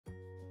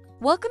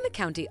Welcome to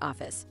County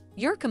Office,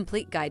 your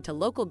complete guide to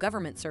local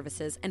government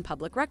services and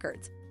public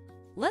records.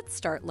 Let's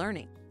start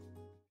learning.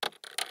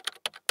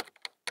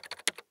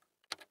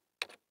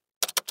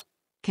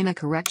 Can a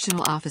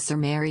correctional officer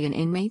marry an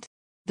inmate?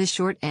 The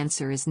short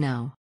answer is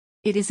no.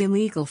 It is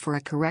illegal for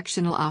a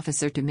correctional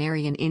officer to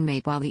marry an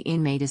inmate while the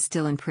inmate is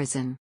still in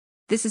prison.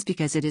 This is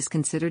because it is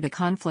considered a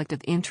conflict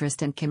of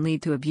interest and can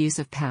lead to abuse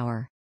of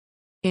power.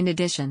 In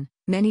addition,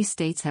 many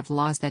states have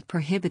laws that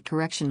prohibit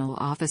correctional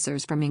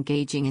officers from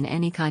engaging in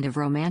any kind of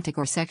romantic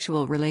or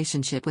sexual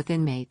relationship with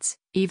inmates,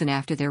 even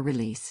after their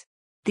release.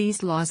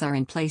 These laws are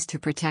in place to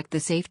protect the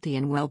safety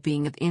and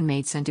well-being of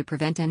inmates and to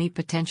prevent any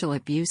potential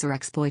abuse or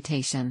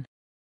exploitation.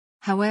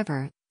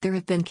 However, there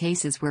have been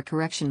cases where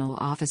correctional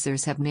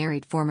officers have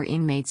married former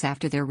inmates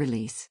after their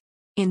release.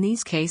 In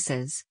these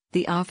cases,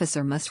 the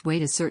officer must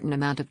wait a certain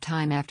amount of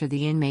time after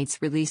the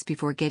inmate's release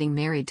before getting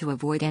married to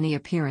avoid any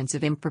appearance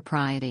of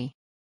impropriety.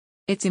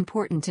 It's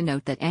important to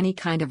note that any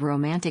kind of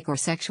romantic or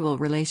sexual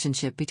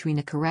relationship between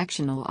a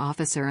correctional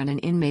officer and an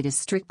inmate is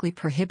strictly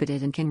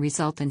prohibited and can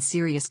result in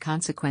serious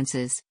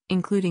consequences,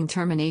 including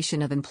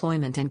termination of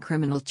employment and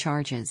criminal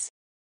charges.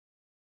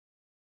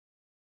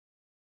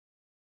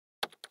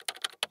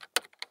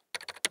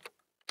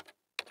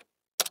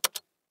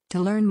 To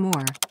learn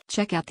more,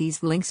 check out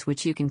these links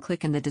which you can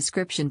click in the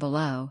description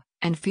below,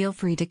 and feel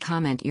free to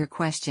comment your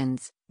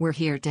questions. We're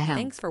here to help.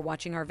 Thanks for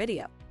watching our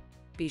video.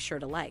 Be sure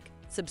to like,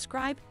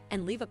 subscribe,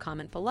 and leave a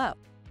comment below.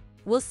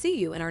 We'll see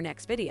you in our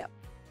next video.